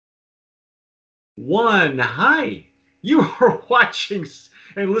One. Hi. You are watching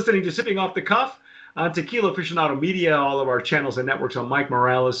and listening to Sipping Off the Cuff on Tequila Aficionado Media, all of our channels and networks. I'm Mike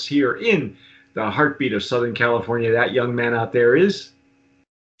Morales here in the heartbeat of Southern California. That young man out there is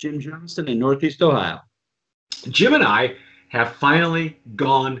Jim Johnston in Northeast Ohio. Jim, and I have finally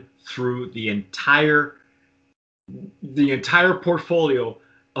gone through the entire portfolio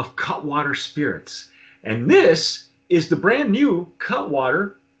of Cutwater spirits. And this is the brand new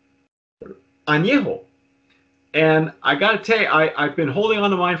Cutwater Anejo. And I got to tell you, I've been holding on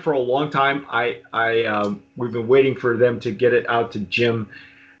to mine for a long time. We've been waiting for them to get it out to Jim.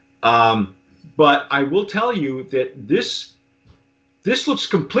 But I will tell you that this looks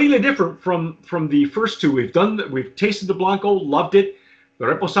completely different from the first two. We've tasted the Blanco, loved it. The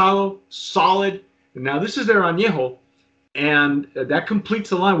Reposado, solid. And now this is their Anejo, and that completes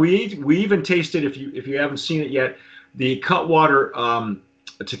the line. We even tasted, if you haven't seen it yet, the Cutwater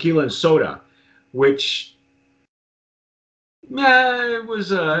tequila and soda, which it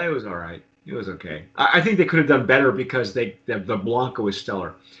was all right. It was okay. I think they could have done better because the Blanco is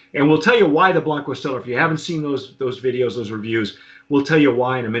stellar, and we'll tell you why the Blanco is stellar. If you haven't seen those videos, those reviews, we'll tell you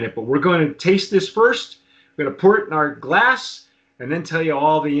why in a minute. But we're going to taste this first. We're going to pour it in our glass and then tell you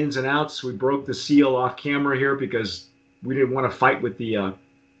all the ins and outs. We broke the seal off camera here because we didn't want to fight with the.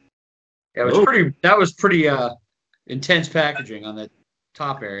 That was pretty intense packaging on the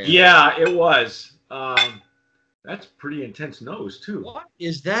top area. Yeah, it was. That's pretty intense nose too. What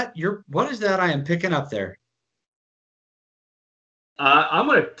is that? What is that I am picking up there? I'm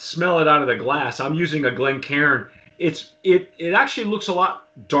gonna smell it out of the glass. I'm using a Glencairn. It actually looks a lot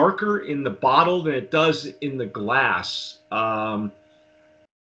darker in the bottle than it does in the glass. I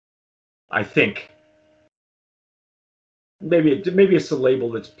think maybe it's the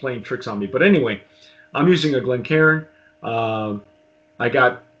label that's playing tricks on me. But anyway, I'm using a Glencairn. I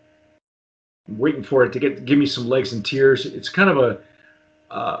got waiting for it to give me some legs and tears. It's kind of a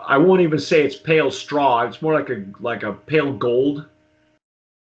I won't even say it's pale straw. It's more like a pale gold.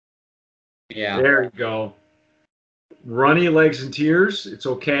 Yeah. There you go. Runny legs and tears. It's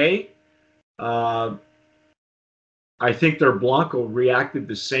okay. I think their Blanco reacted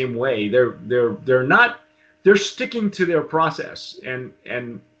the same way. They're sticking to their process, and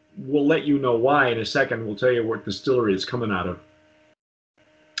we'll let you know why in a second. We'll tell you what distillery it's coming out of.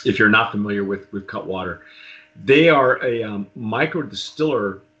 If you're not familiar with Cutwater, they are a micro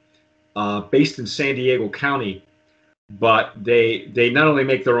distiller based in San Diego County, but they not only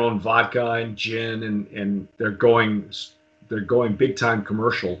make their own vodka and gin, and they're going big time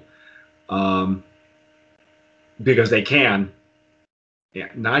commercial because they can. Yeah,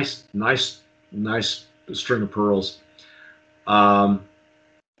 nice string of pearls.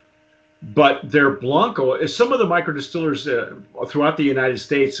 But their Blanco, some of the micro distillers throughout the United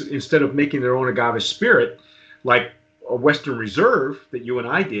States, instead of making their own agave spirit, like a Western Reserve that you and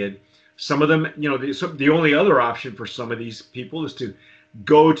I did, some of them, the only other option for some of these people is to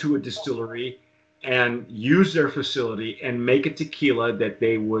go to a distillery and use their facility and make a tequila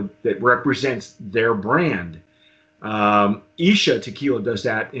that represents their brand. Isha Tequila does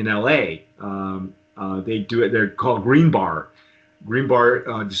that in LA. They do it. They're called Green Bar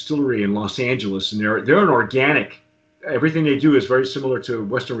Distillery in Los Angeles, and they're an organic. Everything they do is very similar to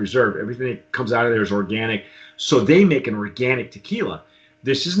Western Reserve. Everything that comes out of there is organic. So they make an organic tequila.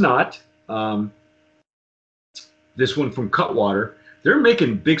 This is not. This one from Cutwater. They're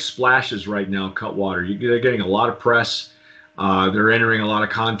making big splashes right now. Cutwater. They're getting a lot of press. They're entering a lot of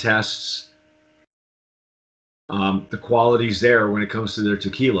contests. The quality's there when it comes to their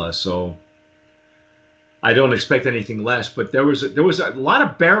tequila. So I don't expect anything less, but there was a lot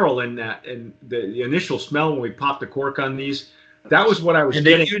of barrel in that, and the initial smell when we popped the cork on these, that was what I was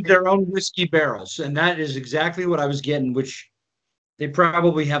getting. And they used their own whiskey barrels, and that is exactly what I was getting, which they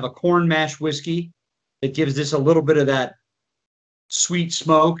probably have a corn mash whiskey that gives this a little bit of that sweet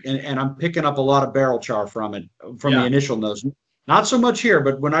smoke, and I'm picking up a lot of barrel char from it, from the initial nose. Not so much here,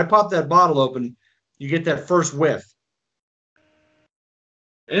 but when I pop that bottle open, you get that first whiff.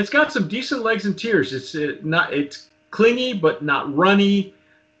 And it's got some decent legs and tears. It's clingy but not runny.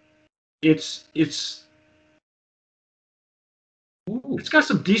 It's got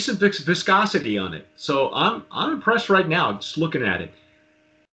some decent viscosity on it. So I'm impressed right now just looking at it.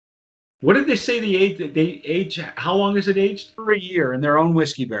 What did they say the age? They age? How long is it aged? For a year in their own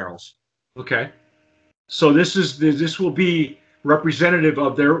whiskey barrels. Okay. So this will be representative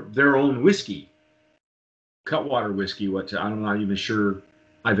of their own whiskey, Cutwater whiskey. I'm not even sure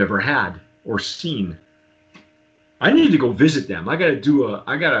I've ever had or seen. I need to go visit them. Maybe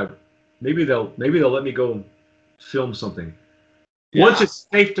they'll let me go film something. Yeah. Once it's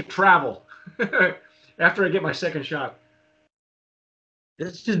safe to travel. after I get my second shot.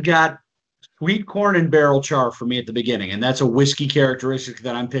 This has got sweet corn and barrel char for me at the beginning, and that's a whiskey characteristic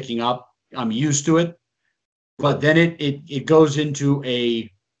that I'm picking up. I'm used to it, but then it goes into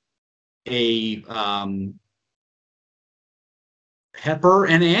a pepper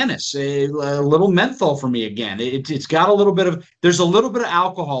and anise, a little menthol for me again. It's got a little bit of, there's a little bit of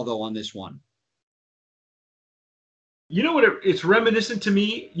alcohol though on this one. You know what? It's reminiscent to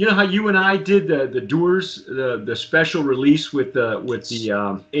me. You know how you and I did the Doers, the special release with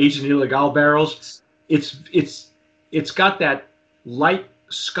the aged and illegal barrels. It's got that light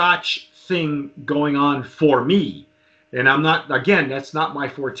Scotch thing going on for me, and I'm not, again, that's not my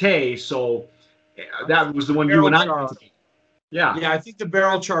forte. So that was the one you Barrel and I. char. Yeah. Yeah, I think the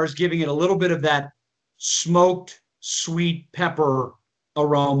barrel char is giving it a little bit of that smoked sweet pepper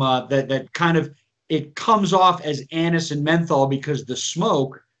aroma that kind of, it comes off as anise and menthol because the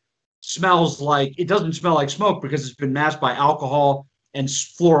smoke smells like, it doesn't smell like smoke because it's been masked by alcohol and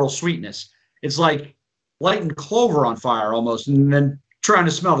floral sweetness. It's like lighting clover on fire almost, and then trying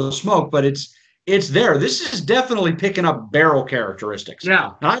to smell the smoke, but it's there. This is definitely picking up barrel characteristics.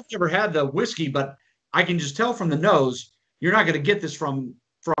 Yeah. And I've never had the whiskey, but I can just tell from the nose you're not going to get this from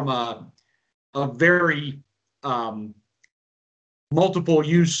a very multiple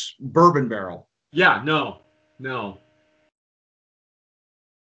use bourbon barrel. Yeah. No.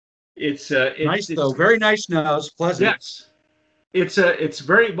 It's Nice though, very nice nose, pleasant. yes. It's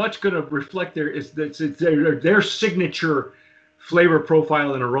very much going to reflect their signature flavor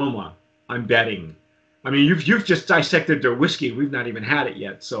profile and aroma. I'm betting. I mean, you've just dissected their whiskey. We've not even had it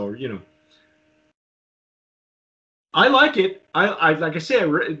yet, so I like it. I like I said,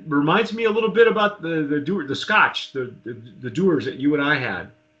 it reminds me a little bit about the Scotch, the Doers that you and I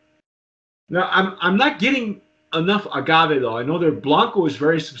had. Now I'm not getting enough agave though. I know their Blanco is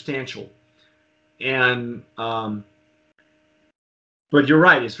very substantial, and but you're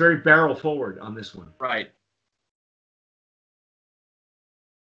right. It's very barrel forward on this one. Right.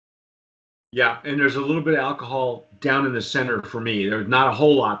 Yeah, and there's a little bit of alcohol down in the center for me. There's not a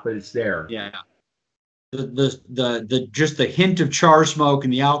whole lot, but it's there. Yeah. The just the hint of char smoke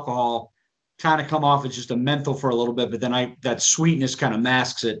and the alcohol kind of come off as just a menthol for a little bit, but then that sweetness kind of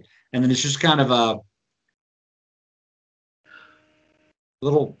masks it, and then it's just kind of a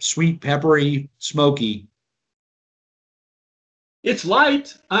little sweet, peppery, smoky. It's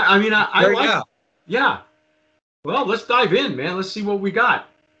light. I mean, I like. Yeah. Yeah. Well, let's dive in, man. Let's see what we got.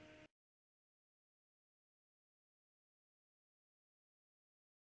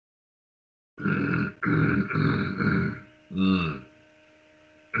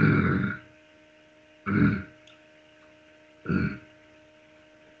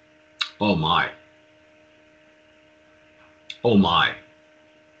 Oh my. Oh my.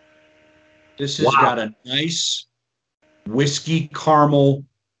 This has got a nice whiskey caramel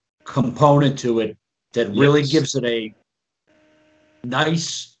component to it that really gives it a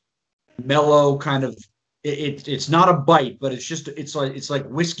nice mellow kind of, it's not a bite, but it's like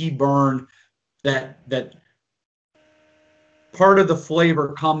whiskey burn that part of the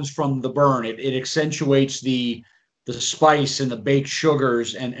flavor comes from the burn. It accentuates the spice and the baked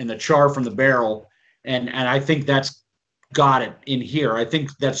sugars and the char from the barrel. And I think that's got it in here. I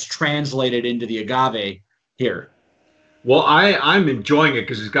think that's translated into the agave here. Well, I'm enjoying it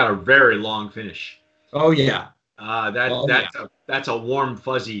because it's got a very long finish. Oh yeah. That's a warm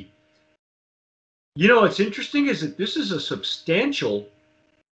fuzzy. You know, what's interesting is that this is a substantial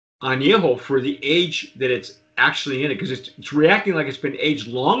añejo for the age that it's actually in it, because it's reacting like it's been aged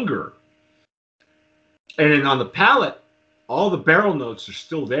longer. And then on the palate, all the barrel notes are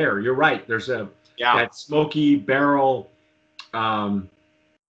still there. You're right. There's that smoky barrel.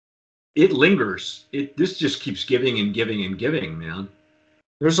 It lingers. This just keeps giving and giving and giving, man.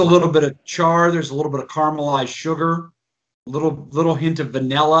 There's a little bit of char. There's a little bit of caramelized sugar, little hint of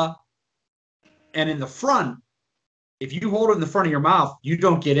vanilla. And in the front, if you hold it in the front of your mouth, you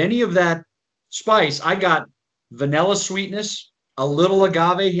don't get any of that spice. I got vanilla sweetness, a little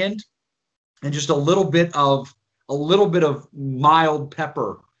agave hint, and just a little bit of mild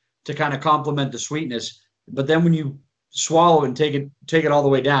pepper to kind of complement the sweetness. But then when you swallow it and take it all the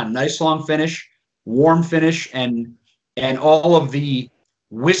way down, nice long finish, warm finish, and all of the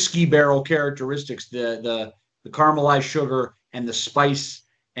whiskey barrel characteristics, the caramelized sugar and the spice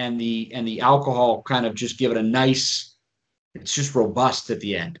and the alcohol kind of just give it a nice, it's just robust at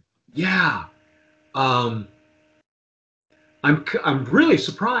the end. Yeah. I'm really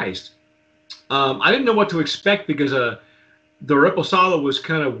surprised. I didn't know what to expect because the reposado was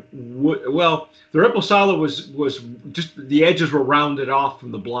kind of well. The reposado was just the edges were rounded off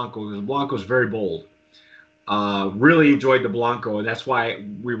from the blanco. The blanco is very bold. Really enjoyed the blanco, and that's why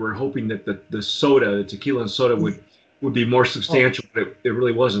we were hoping that the soda, the tequila and soda, would be more substantial, but it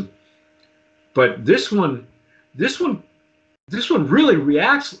really wasn't. But this one, this one really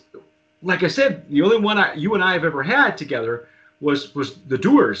reacts. Like I said, the only one you and I have ever had together was the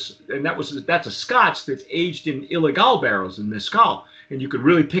Doers, and that's a Scotch that's aged in Ilegal barrels in mezcal, and you could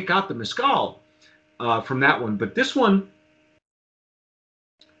really pick out the mezcal from that one. But this one,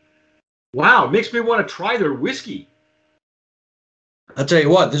 wow, it makes me want to try their whiskey. I'll tell you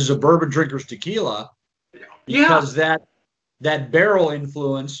what, this is a bourbon drinker's tequila because that barrel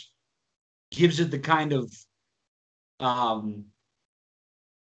influence gives it the kind of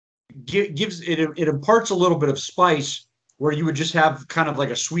gives it imparts a little bit of spice where you would just have kind of like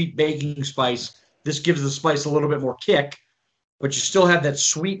a sweet baking spice. This gives the spice a little bit more kick, but you still have that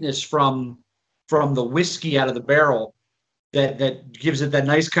sweetness from the whiskey out of the barrel that gives it that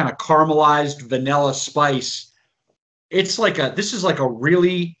nice kind of caramelized vanilla spice. It's like this is like a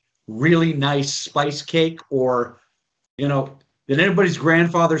really, really nice spice cake, or, you know, did anybody's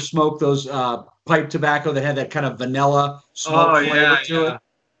grandfather smoke those pipe tobacco that had that kind of vanilla smoke flavor to it?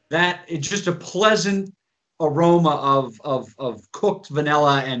 That it's just a pleasant aroma of cooked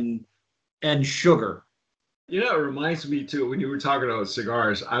vanilla and sugar. You know, it reminds me too when you were talking about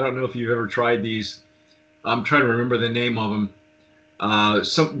cigars. I don't know if you've ever tried these. I'm trying to remember the name of them.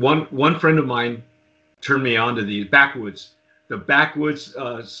 One friend of mine turned me on to these backwoods. The backwoods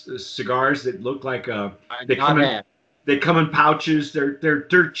cigars that look like they come in pouches. They're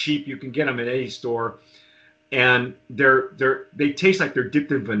dirt cheap. You can get them at any store, and they taste like they're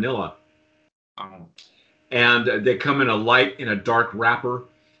dipped in vanilla. And they come in a dark wrapper.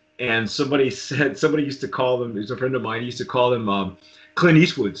 And somebody used to call them. There's a friend of mine. He used to call them Clint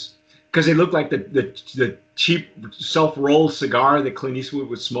Eastwoods because they look like the cheap self-rolled cigar that Clint Eastwood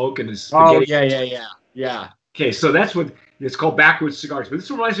would smoke and his spaghetti. Oh yeah. Okay, so that's what it's called, backwoods cigars. But this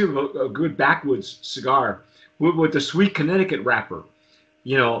reminds me of a good backwoods cigar with the sweet Connecticut wrapper.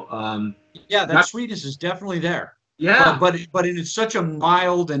 You know. That sweetness is definitely there. Yeah. But in such a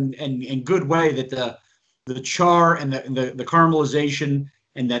mild and good way that the char and the caramelization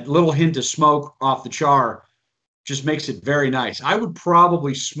and that little hint of smoke off the char just makes it very nice. I would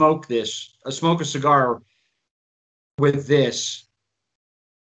probably smoke a cigar with this.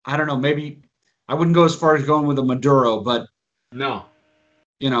 I don't know, maybe I wouldn't go as far as going with a Maduro, but no,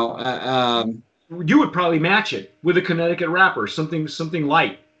 you know, you would probably match it with a Connecticut wrapper, something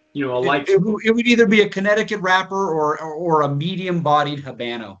light. You know, a light. It would either be a Connecticut wrapper or a medium-bodied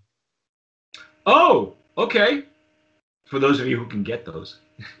Habano. Oh, okay. For those of you who can get those.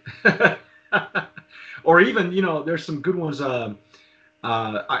 Or even, you know, there's some good ones. I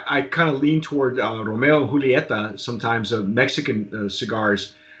kind of lean toward Romeo and Julieta sometimes, Mexican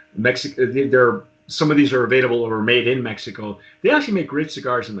cigars. Some of these are available or made in Mexico. They actually make great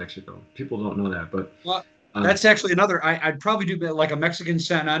cigars in Mexico. People don't know that, but that's actually another. I'd probably do like a Mexican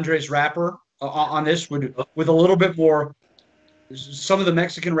San Andres wrapper on this with a little bit more. Some of the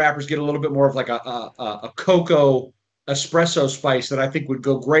Mexican wrappers get a little bit more of like a cocoa espresso spice that I think would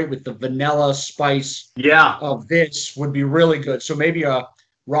go great with the vanilla spice. Yeah. Of this would be really good. So maybe a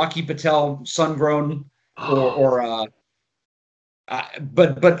Rocky Patel sun-grown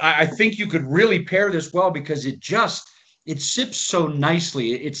but I think you could really pair this well because it sips so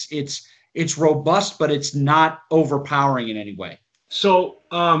nicely. It's robust, but it's not overpowering in any way. So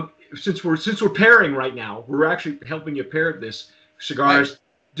since we're pairing right now, we're actually helping you pair this cigars, right.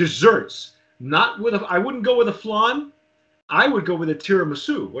 Desserts. I wouldn't go with a flan. I would go with a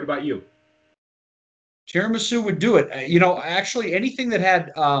tiramisu. What about you? Tiramisu would do it. You know, actually, anything that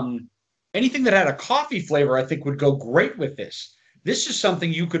had a coffee flavor, I think would go great with this. This is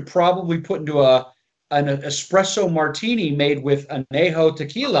something you could probably put into an espresso martini made with Anejo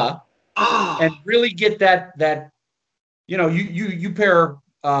tequila, and really get that. You know, you pair.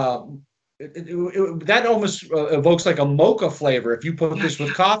 That almost evokes like a mocha flavor if you put this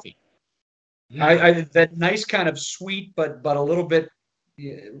with coffee. Yeah. That nice kind of sweet but a little bit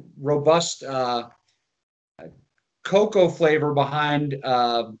robust cocoa flavor behind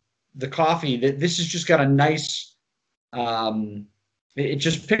the coffee. This has just got a nice. It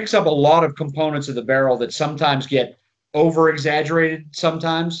just picks up a lot of components of the barrel that sometimes get over exaggerated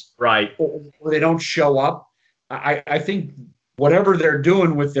sometimes, right? Or they don't show up. I think whatever they're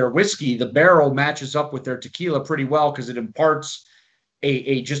doing with their whiskey, the barrel matches up with their tequila pretty well because it imparts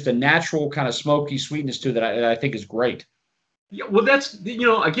just a natural kind of smoky sweetness to that I think is great. Yeah, well, that's, you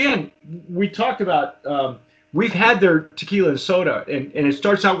know, again, we talked about we've had their tequila and soda, and it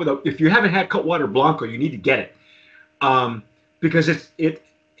starts out with if you haven't had Cutwater Blanco, you need to get it, because it's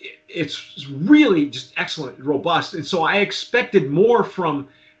really just excellent, robust. And so I expected more from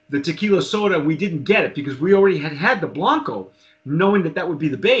the tequila soda. We didn't get it because we already had the Blanco, knowing that would be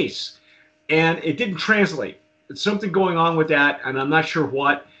the base, and it didn't translate. It's something going on with that, and I'm not sure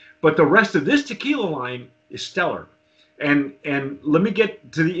what. But the rest of this tequila line is stellar. And let me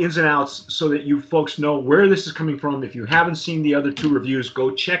get to the ins and outs so that you folks know where this is coming from. If you haven't seen the other 2 reviews,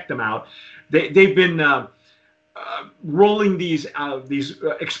 go check them out. They've been rolling these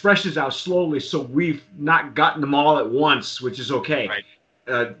expressions out slowly, so we've not gotten them all at once, which is okay. Right.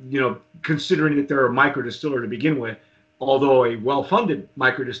 Considering that they're a micro distiller to begin with, although a well-funded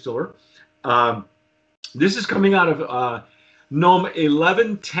micro distiller. This is coming out of NOM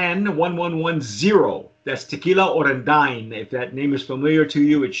 1110-1110. That's Tequila Orendain. If that name is familiar to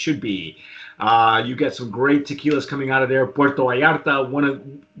you, it should be. You get some great tequilas coming out of there. Puerto Vallarta,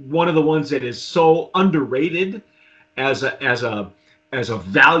 one of the ones that is so underrated as a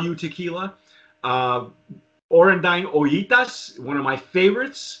value tequila. Orendain Ollitas, one of my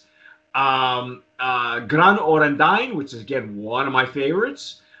favorites. Gran Orendain, which is again one of my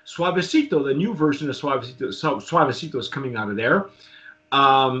favorites. Suavecito, the new version of Suavecito is coming out of there.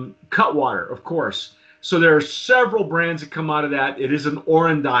 Cutwater, of course. So there are several brands that come out of that. It is an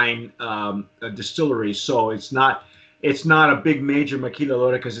Orendain distillery, so it's not a big major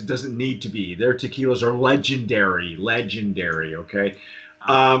maquiladora because it doesn't need to be. Their tequilas are legendary. Okay.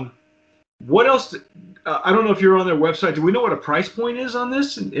 What else? I don't know if you're on their website. Do we know what a price point is on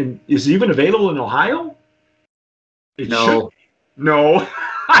this? And is it even available in Ohio? No. No.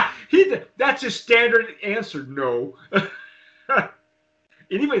 That's his standard answer. No. And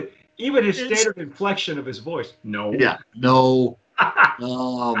even his standard inflection of his voice. No. Yeah. No.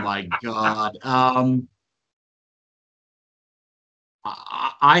 Oh my God.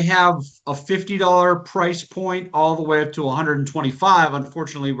 I have a $50 price point all the way up to $125.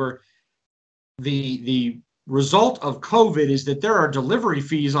 Unfortunately, the result of COVID is that there are delivery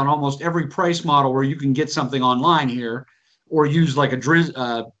fees on almost every price model where you can get something online here, or use like a Drizzly,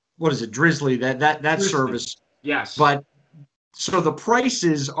 that Drizzly service. Yes. But so the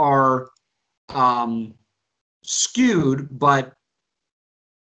prices are skewed, but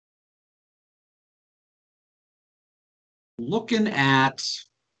looking at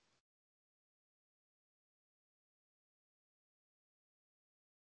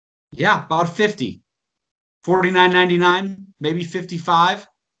about 50, 49.99, maybe 55.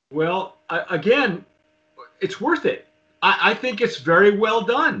 Well, again, it's worth it. I think it's very well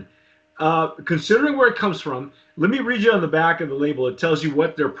done. Considering where it comes from, let me read you on the back of the label. It tells you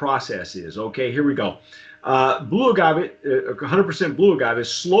what their process is. Okay, here we go. Blue agave, 100% blue agave,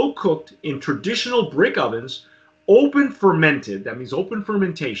 is slow cooked in traditional brick ovens, open fermented, that means open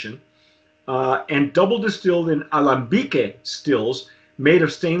fermentation, and double distilled in alambique stills made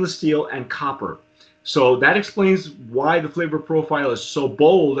of stainless steel and copper. So that explains why the flavor profile is so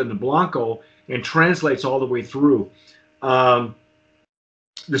bold in the Blanco and translates all the way through.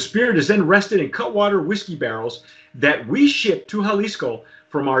 The spirit is then rested in Cutwater whiskey barrels that we ship to Jalisco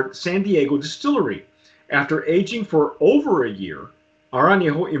from our San Diego distillery. After aging for over a year, our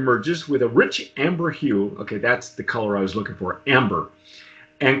Anejo emerges with a rich amber hue. Okay, that's the color I was looking for, amber.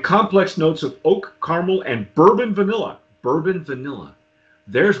 And complex notes of oak, caramel, and bourbon vanilla. Bourbon vanilla.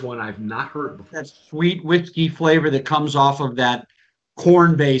 There's one I've not heard before. That sweet whiskey flavor that comes off of that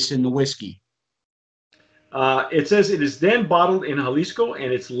corn base in the whiskey. It says it is then bottled in Jalisco,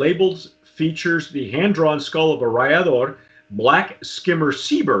 and its labels features the hand-drawn skull of a Rayador black skimmer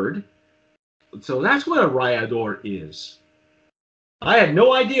seabird. So that's what a Rayador is. I had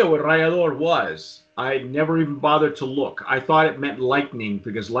no idea what Rayador was. I never even bothered to look. I thought it meant lightning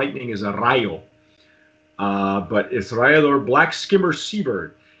because lightning is a rayo. But it's Rayador black skimmer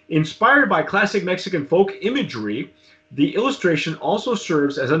seabird. Inspired by classic Mexican folk imagery, the illustration also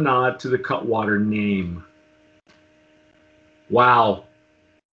serves as a nod to the Cutwater name. Wow.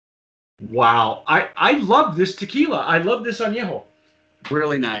 Wow. I love this tequila. I love this añejo.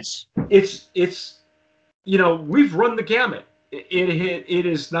 Really nice. It's we've run the gamut. It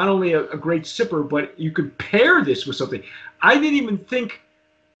is not only a great sipper, but you could pair this with something. I didn't even think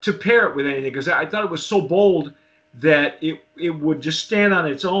to pair it with anything because I thought it was so bold that it would just stand on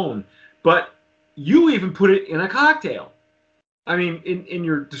its own. But you even put it in a cocktail. I mean, in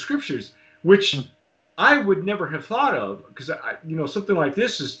your descriptions, which I would never have thought of, because something like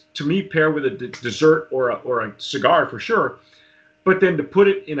this is to me paired with a dessert or a cigar for sure. But then to put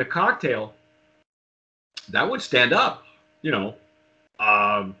it in a cocktail, that would stand up.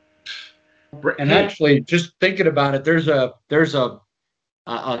 And Hey, actually, just thinking about it, there's a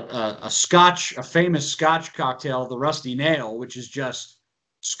Scotch, a famous Scotch cocktail, the Rusty Nail, which is just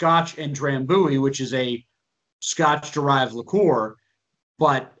Scotch and Drambuie, which is a Scotch-derived liqueur.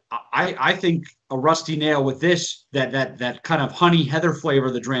 But I think a Rusty Nail with this, that kind of honey heather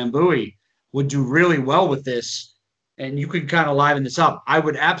flavor, the Drambuie, would do really well with this. And you could kind of liven this up. I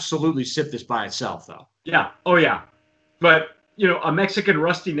would absolutely sip this by itself, though. yeah, oh yeah, but a Mexican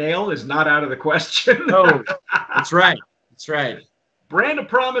Rusty Nail is not out of the question. Oh, that's right. That's right. Brand of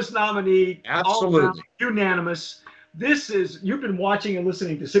Promise nominee, all around Absolutely. unanimous. You've been watching and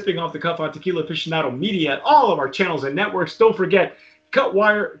listening to Sipping Off the Cuff on Tequila Aficionado Media at all of our channels and networks. Don't forget,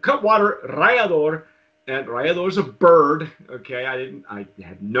 Cutwater, Rayador, and Rayador's a bird. Okay, I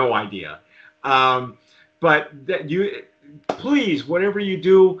had no idea. But please, whatever you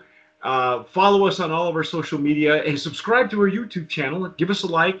do, follow us on all of our social media and subscribe to our YouTube channel. Give us a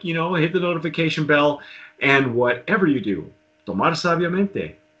like, hit the notification bell, and whatever you do, tomar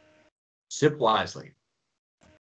sabiamente. Sip wisely.